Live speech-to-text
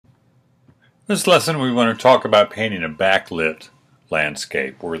This lesson we want to talk about painting a backlit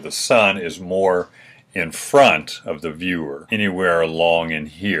landscape where the sun is more in front of the viewer, anywhere along in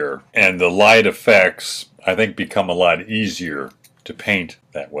here. And the light effects, I think, become a lot easier to paint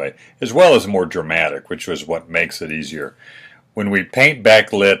that way, as well as more dramatic, which was what makes it easier. When we paint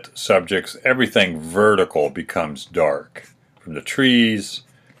backlit subjects, everything vertical becomes dark. From the trees,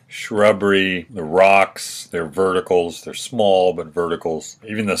 shrubbery, the rocks, they're verticals, they're small but verticals.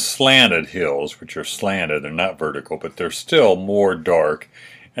 Even the slanted hills, which are slanted, they're not vertical, but they're still more dark.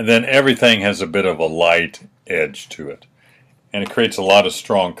 And then everything has a bit of a light edge to it. And it creates a lot of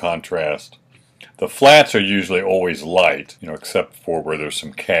strong contrast. The flats are usually always light, except for where there's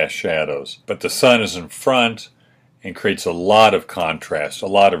some cast shadows. But the sun is in front and creates a lot of contrast, a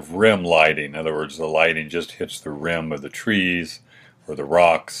lot of rim lighting. In other words, the lighting just hits the rim of the trees or the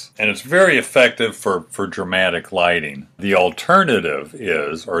rocks. And it's very effective for dramatic lighting. The alternative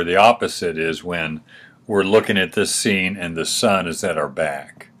is, or the opposite is, when we're looking at this scene and the sun is at our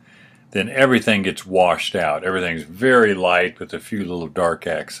back. Then everything gets washed out. Everything's very light with a few little dark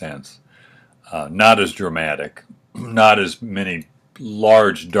accents. Not as dramatic, not as many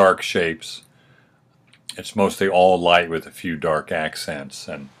large dark shapes. It's mostly all light with a few dark accents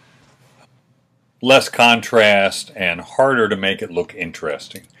and less contrast and harder to make it look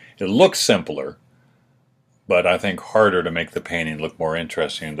interesting. It looks simpler, but I think harder to make the painting look more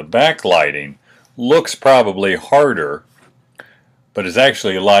interesting. The backlighting looks probably harder, but is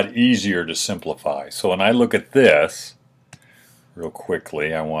actually a lot easier to simplify. So when I look at this, real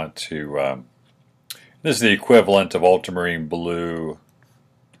quickly, I want to, this is the equivalent of ultramarine blue,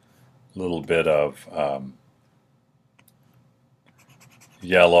 a little bit of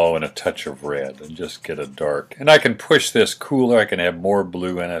yellow and a touch of red, and just get a dark. And I can push this cooler, I can have more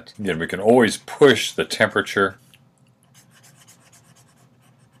blue in it. Again, we can always push the temperature.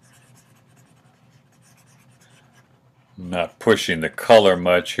 I'm not pushing the color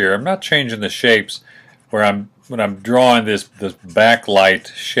much here. I'm not changing the shapes. When I'm drawing this backlight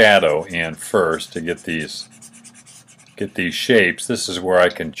shadow in first to get these shapes, this is where I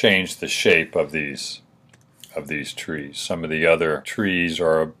can change the shape of these trees. Some of the other trees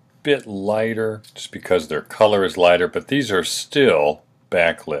are a bit lighter just because their color is lighter, but these are still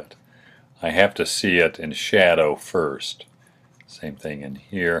backlit. I have to see it in shadow first. Same thing in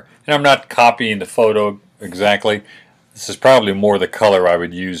here. And I'm not copying the photo exactly. This is probably more the color I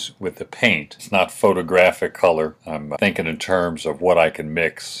would use with the paint. It's not photographic color. I'm thinking in terms of what I can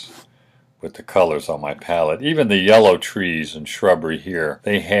mix with the colors on my palette. Even the yellow trees and shrubbery here,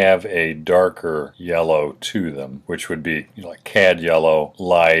 they have a darker yellow to them, which would be like cad yellow,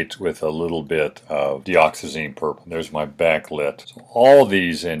 light with a little bit of dioxazine purple. There's my backlit. So all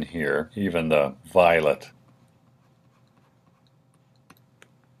these in here, even the violet.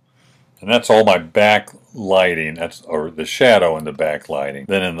 And that's all my backlighting, or the shadow in the backlighting.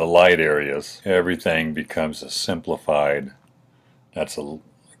 Then in the light areas, everything becomes a simplified,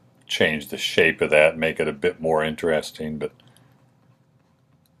 change the shape of that, make it a bit more interesting, but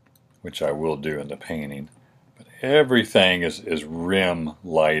which I will do in the painting. But everything is rim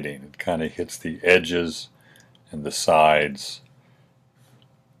lighting. It kind of hits the edges and the sides,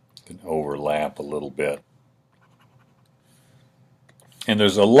 can overlap a little bit. And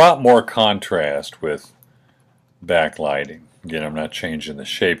there's a lot more contrast with backlighting. Again, I'm not changing the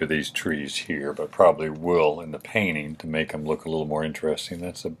shape of these trees here, but probably will in the painting to make them look a little more interesting.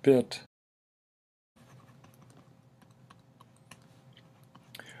 That's a bit.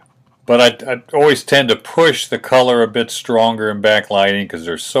 But I always tend to push the color a bit stronger in backlighting because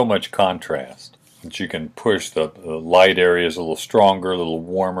there's so much contrast that you can push the light areas a little stronger, a little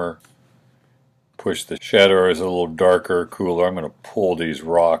warmer. Push the shadow areas a little darker, cooler. I'm going to pull these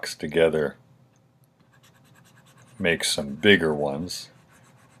rocks together, make some bigger ones.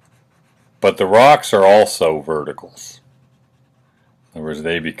 But the rocks are also verticals. In other words,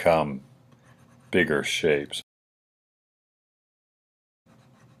 they become bigger shapes.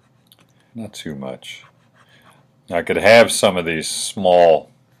 Not too much. I could have some of these small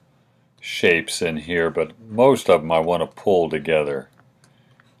shapes in here, but most of them I want to pull together.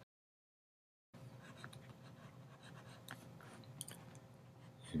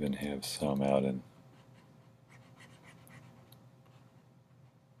 Even have some out in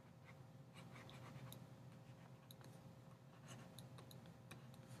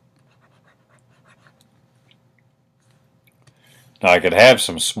now I could have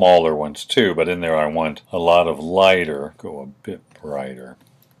some smaller ones too, but in there I want a lot of lighter, go a bit brighter.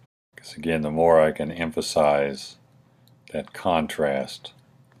 Because again, the more I can emphasize that contrast,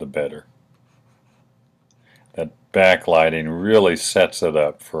 the better. That backlighting really sets it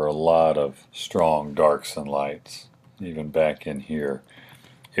up for a lot of strong darks and lights, even back in here.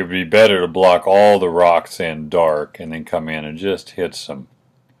 It would be better to block all the rocks in dark and then come in and just hit some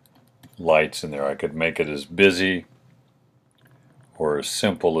lights in there. I could make it as busy or as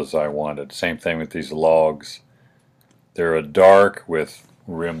simple as I wanted. Same thing with these logs. They're a dark with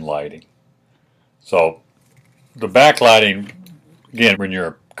rim lighting. So the backlighting, again, when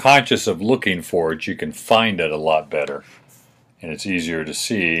you're conscious of looking for it, you can find it a lot better. And it's easier to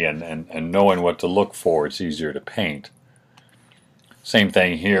see, and knowing what to look for, it's easier to paint. Same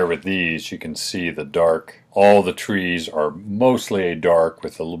thing here with these. You can see the dark. All the trees are mostly a dark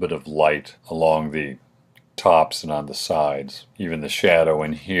with a little bit of light along the tops and on the sides. Even the shadow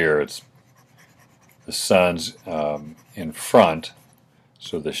in here, it's the sun's in front,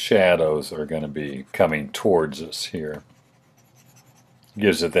 so the shadows are going to be coming towards us here.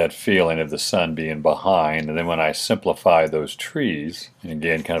 Gives it that feeling of the sun being behind. And then when I simplify those trees, and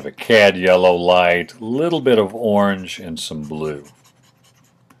again kind of a cad yellow light, a little bit of orange and some blue.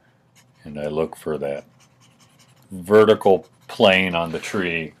 And I look for that vertical plane on the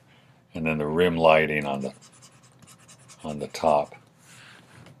tree and then the rim lighting on the top.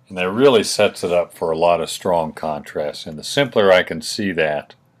 And that really sets it up for a lot of strong contrast. And the simpler I can see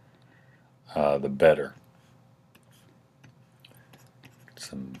that, the better.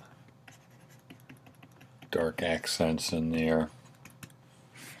 Some dark accents in there.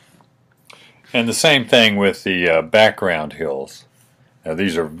 And the same thing with the background hills. Now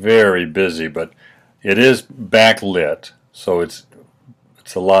these are very busy, but it is backlit, so it's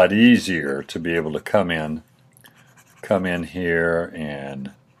a lot easier to be able to come in here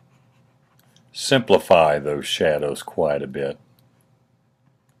and simplify those shadows quite a bit.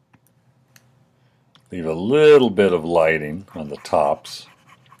 Leave a little bit of lighting on the tops.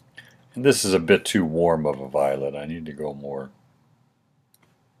 And this is a bit too warm of a violet. I need to go more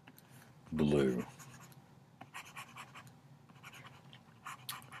blue.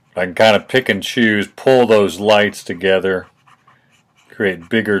 I can kind of pick and choose, pull those lights together, create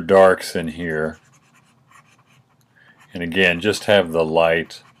bigger darks in here. And again, just have the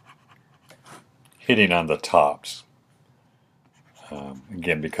light hitting on the tops.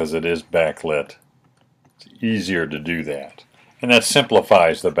 Again, because it is backlit, it's easier to do that. And that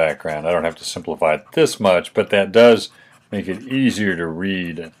simplifies the background. I don't have to simplify it this much, but that does make it easier to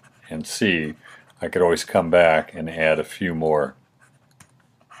read and see. I could always come back and add a few more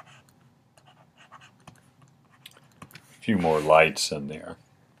lights in there.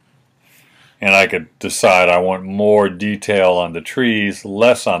 And I could decide I want more detail on the trees,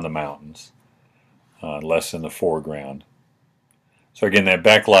 less on the mountains, less in the foreground. So again, that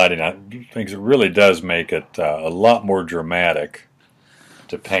backlighting, I think it really does make it a lot more dramatic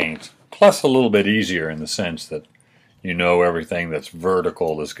to paint, plus a little bit easier in the sense that you know everything that's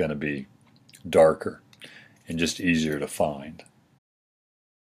vertical is going to be darker and just easier to find.